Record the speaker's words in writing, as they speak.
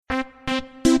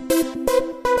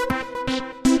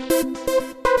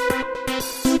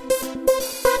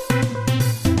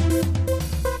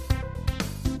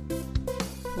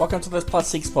Welcome to this Plus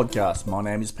 6 podcast. My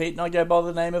name is Pete and I go by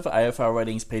the name of AFL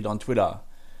Ratings Pete on Twitter.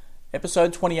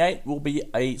 Episode 28 will be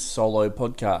a solo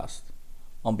podcast.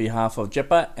 On behalf of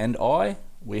Jeppa and I,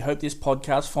 we hope this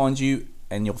podcast finds you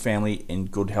and your family in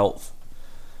good health.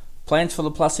 Plans for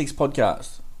the Plus 6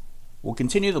 podcast. We'll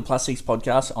continue the Plus 6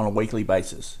 podcast on a weekly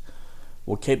basis.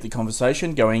 We'll keep the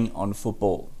conversation going on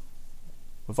football.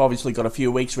 We've obviously got a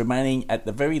few weeks remaining at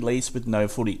the very least with no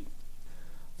footy.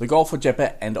 The goal for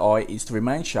Jeppa and I is to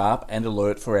remain sharp and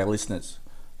alert for our listeners,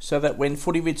 so that when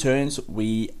footy returns,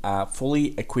 we are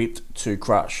fully equipped to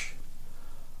crush.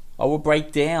 I will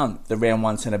break down the round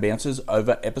 1 centre bounces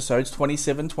over episodes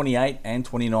 27, 28 and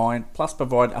 29, plus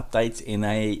provide updates in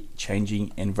a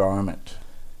changing environment.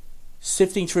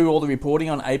 Sifting through all the reporting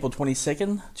on April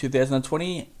 22nd,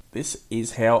 2020, this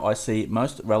is how I see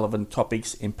most relevant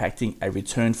topics impacting a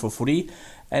return for footy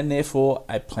and therefore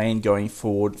a plan going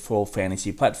forward for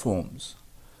fantasy platforms.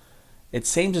 It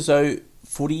seems as though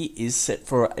footy is set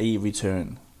for a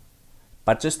return,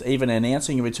 but just even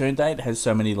announcing a return date has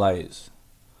so many layers.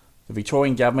 The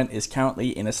Victorian government is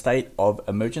currently in a state of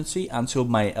emergency until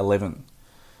May 11.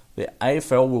 The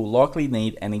AFL will likely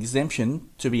need an exemption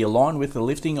to be aligned with the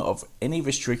lifting of any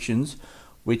restrictions,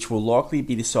 which will likely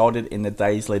be decided in the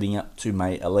days leading up to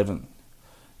May 11.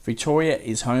 Victoria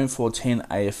is home for 10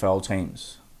 AFL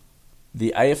teams.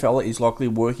 The AFL is likely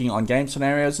working on game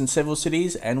scenarios in several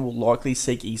cities and will likely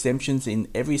seek exemptions in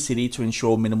every city to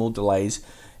ensure minimal delays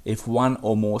if one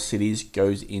or more cities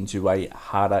goes into a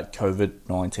harder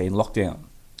COVID-19 lockdown.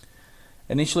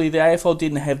 Initially, the AFL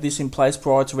didn't have this in place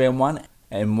prior to round 1,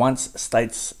 and once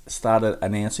states started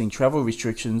announcing travel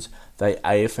restrictions, the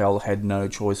AFL had no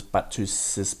choice but to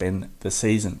suspend the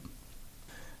season.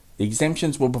 The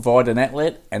exemptions will provide an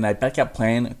outlet and a backup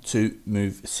plan to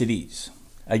move cities.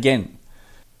 Again,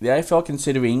 the AFL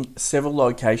considering several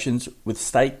locations with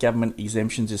state government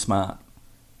exemptions is smart.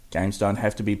 Games don't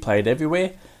have to be played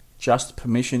everywhere, just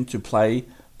permission to play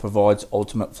provides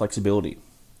ultimate flexibility.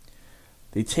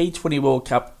 The T20 World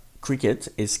Cup cricket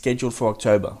is scheduled for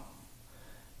October.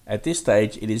 At this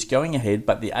stage, it is going ahead,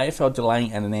 but the AFL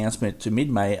delaying an announcement to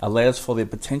mid-May allows for the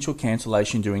potential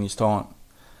cancellation during this time,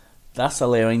 thus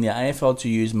allowing the AFL to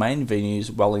use main venues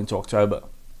well into October.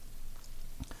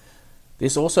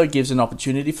 This also gives an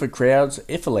opportunity for crowds,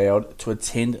 if allowed, to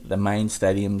attend the main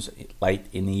stadiums late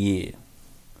in the year.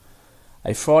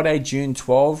 A Friday, June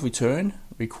 12 return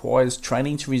requires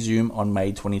training to resume on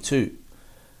May 22.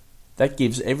 That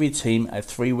gives every team a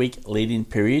 3-week lead-in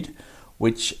period,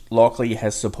 which likely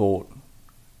has support.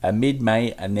 A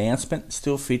mid-May announcement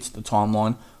still fits the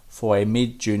timeline for a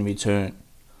mid-June return.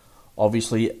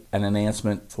 Obviously, an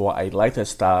announcement for a later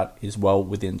start is well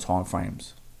within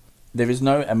timeframes. There is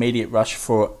no immediate rush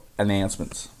for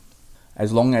announcements.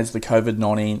 As long as the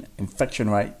COVID-19 infection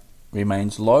rate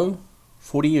remains low,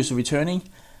 footy is returning,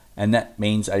 and that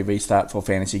means a restart for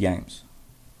fantasy games.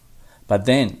 But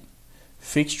then,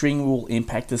 fixturing will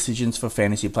impact decisions for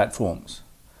fantasy platforms.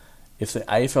 If the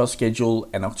AFL schedule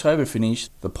an October finish,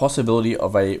 the possibility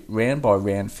of a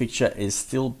round-by-round fixture is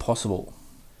still possible.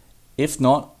 If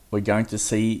not, we're going to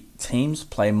see teams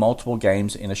play multiple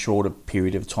games in a shorter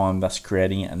period of time, thus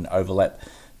creating an overlap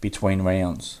between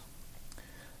rounds.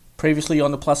 Previously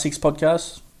on the Plus 6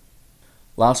 podcast,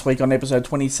 last week on episode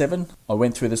 27, I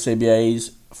went through the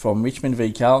CBAs from Richmond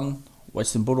v Carlton,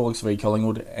 Western Bulldogs v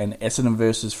Collingwood and Essendon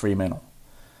versus Fremantle.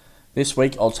 This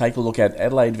week I'll take a look at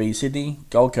Adelaide v Sydney,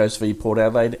 Gold Coast v Port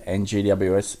Adelaide and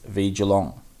GWS v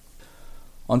Geelong.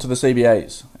 On to the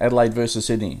CBAs. Adelaide versus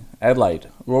Sydney. Adelaide.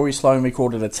 Rory Sloane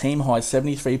recorded a team-high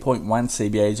 73.1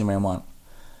 CBAs in round 1.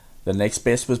 The next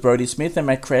best was Brodie Smith and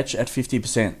Matt Crouch at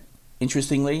 50%.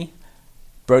 Interestingly,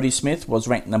 Brodie Smith was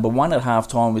ranked number 1 at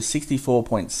half-time with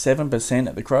 64.7%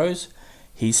 at the Crows.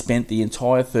 He spent the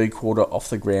entire third quarter off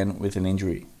the ground with an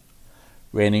injury.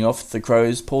 Rounding off the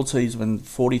Crows, Paul Teasman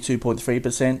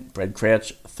 42.3%, Brad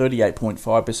Crouch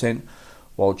 38.5%,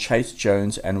 while Chase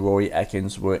Jones and Rory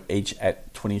Atkins were each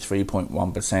at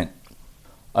 23.1%.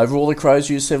 Overall, the Crows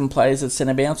used 7 players at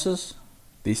centre bounces.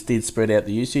 This did spread out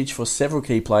the usage for several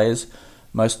key players,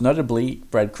 most notably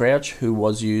Brad Crouch, who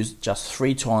was used just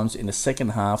 3 times in the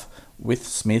second half with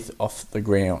Smith off the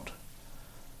ground.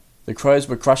 The Crows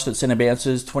were crushed at centre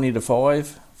bounces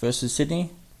 20-5 versus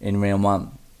Sydney in round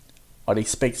 1. I'd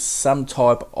expect some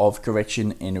type of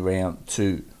correction in round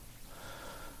 2.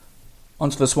 On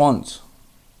to the Swans.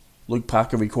 Luke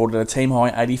Parker recorded a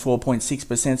team-high 84.6%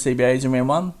 CBAs in round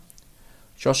 1.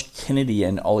 Josh Kennedy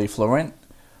and Ollie Florent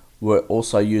were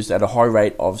also used at a high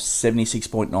rate of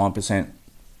 76.9%.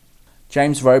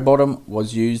 James Rowbottom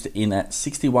was used in at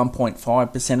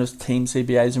 61.5% of team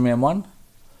CBAs in round 1.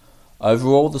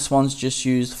 Overall, the Swans just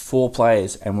used 4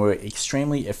 players and were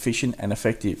extremely efficient and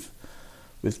effective.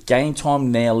 With game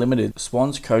time now limited,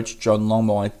 Swans coach John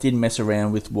Longmire didn't mess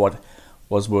around with what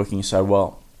was working so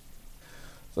well.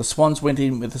 The Swans went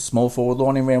in with a small forward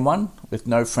line in round 1 with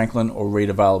no Franklin or Reid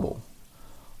available.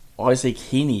 Isaac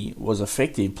Heaney was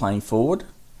effective playing forward.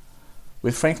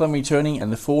 With Franklin returning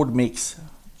and the forward mix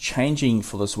changing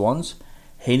for the Swans,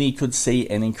 Heaney could see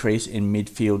an increase in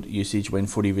midfield usage when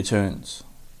footy returns.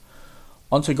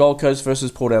 On to Gold Coast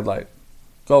versus Port Adelaide.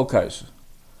 Gold Coast.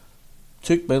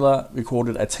 Tuke Miller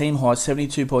recorded a team-high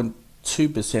 72.2%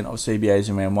 of CBAs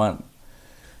in round 1.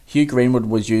 Hugh Greenwood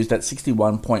was used at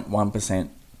 61.1%.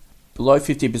 Below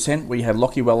 50%, we had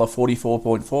Lockie Weller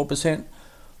 44.4%,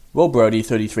 Will Brodie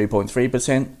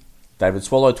 33.3%, David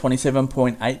Swallow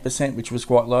 27.8%, which was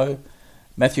quite low,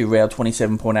 Matthew Rao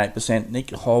 27.8%, Nick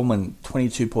Holman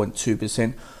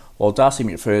 22.2%, while Darcy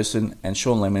McPherson and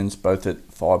Sean Lemons both at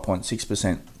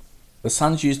 5.6%. The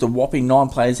Suns used a whopping 9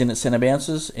 players in at centre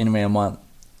bounces in round 1,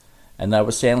 and they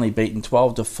were soundly beaten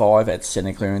 12-5 at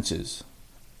centre clearances.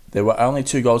 There were only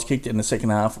 2 goals kicked in the second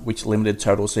half, which limited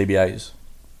total CBAs.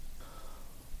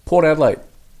 Port Adelaide.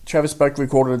 Travis Boak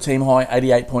recorded a team-high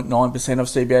 88.9% of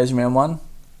CBAs in round 1.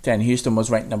 Dan Houston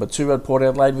was ranked number 2 at Port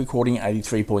Adelaide, recording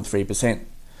 83.3%.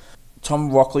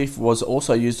 Tom Rockcliffe was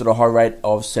also used at a high rate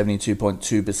of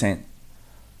 72.2%.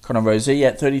 Connor Rozee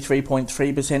at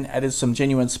 33.3% added some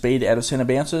genuine speed out of centre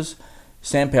bounces.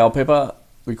 Sam Powell-Pepper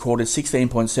recorded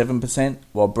 16.7%,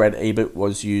 while Brad Ebert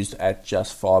was used at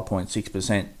just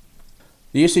 5.6%.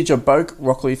 The usage of Boak,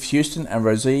 Rockcliffe, Houston and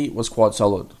Rozee was quite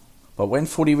solid. But when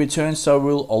footy returns, so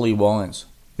will Ollie Wines,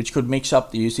 which could mix up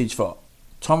the usage for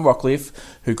Tom Rockcliffe,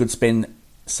 who could spend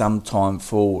some time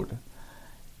forward.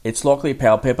 It's likely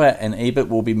Powell-Pepper and Ebert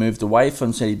will be moved away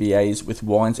from CBAs, with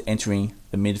Wines entering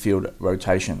the midfield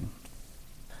rotation.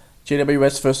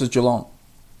 GWS versus Geelong.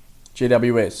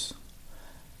 GWS.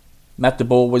 Matt de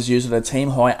Boer was used at a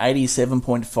team-high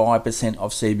 87.5%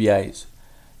 of CBAs.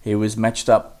 He was matched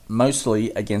up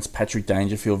mostly against Patrick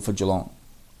Dangerfield for Geelong.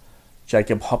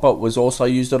 Jacob Hopper was also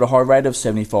used at a high rate of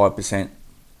 75%.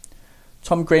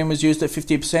 Tom Green was used at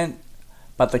 50%,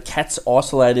 but the Cats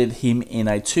isolated him in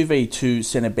a 2v2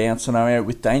 centre bounce scenario,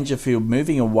 with Dangerfield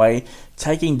moving away,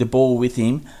 taking the ball with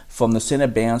him from the centre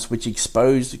bounce, which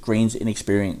exposed Green's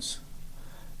inexperience.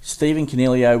 Stephen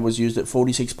Coniglio was used at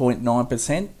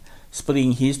 46.9%,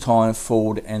 splitting his time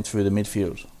forward and through the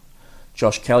midfield.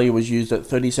 Josh Kelly was used at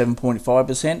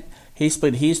 37.5%. He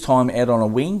split his time out on a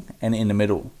wing and in the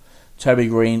middle. Toby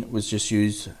Green was just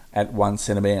used at 1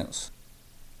 centre bounce.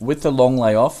 With the long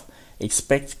layoff,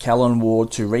 expect Callan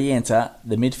Ward to re-enter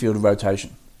the midfield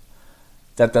rotation.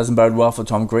 That doesn't bode well for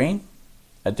Tom Green.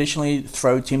 Additionally,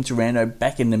 throw Tim Taranto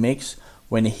back in the mix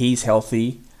when he's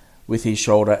healthy with his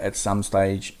shoulder at some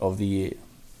stage of the year.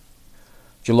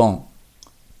 Geelong.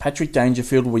 Patrick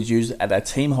Dangerfield was used at a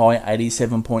team-high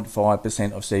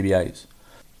 87.5% of CBAs.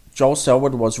 Joel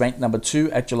Selwood was ranked number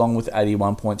 2 at Geelong with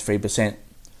 81.3%.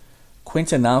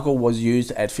 Quinton Nargle was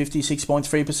used at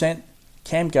 56.3%.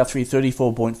 Cam Guthrie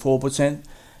 34.4%,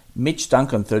 Mitch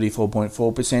Duncan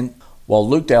 34.4%, while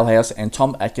Luke Dalhouse and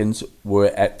Tom Atkins were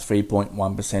at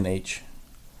 3.1% each.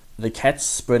 The Cats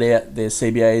spread out their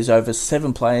CBAs over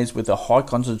 7 players with a high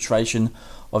concentration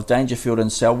of Dangerfield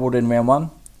and Selwood in round 1.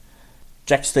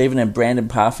 Jack Stephen and Brandon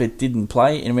Parfitt didn't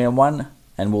play in round 1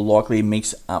 and will likely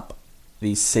mix up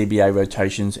the CBA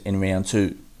rotations in round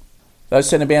 2. Those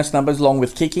centre bounce numbers, along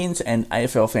with kick-ins and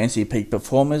AFL Fantasy peak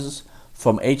performers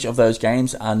from each of those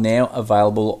games, are now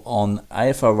available on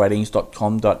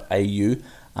aflratings.com.au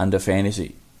under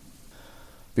Fantasy.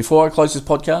 Before I close this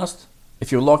podcast,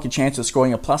 if you would like a chance at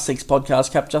scoring a +6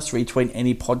 podcast cap, just retweet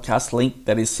any podcast link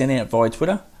that is sent out via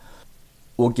Twitter.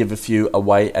 We'll give a few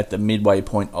away at the midway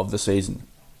point of the season.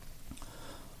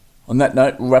 On that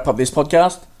note, we'll wrap up this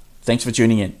podcast. Thanks for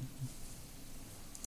tuning in.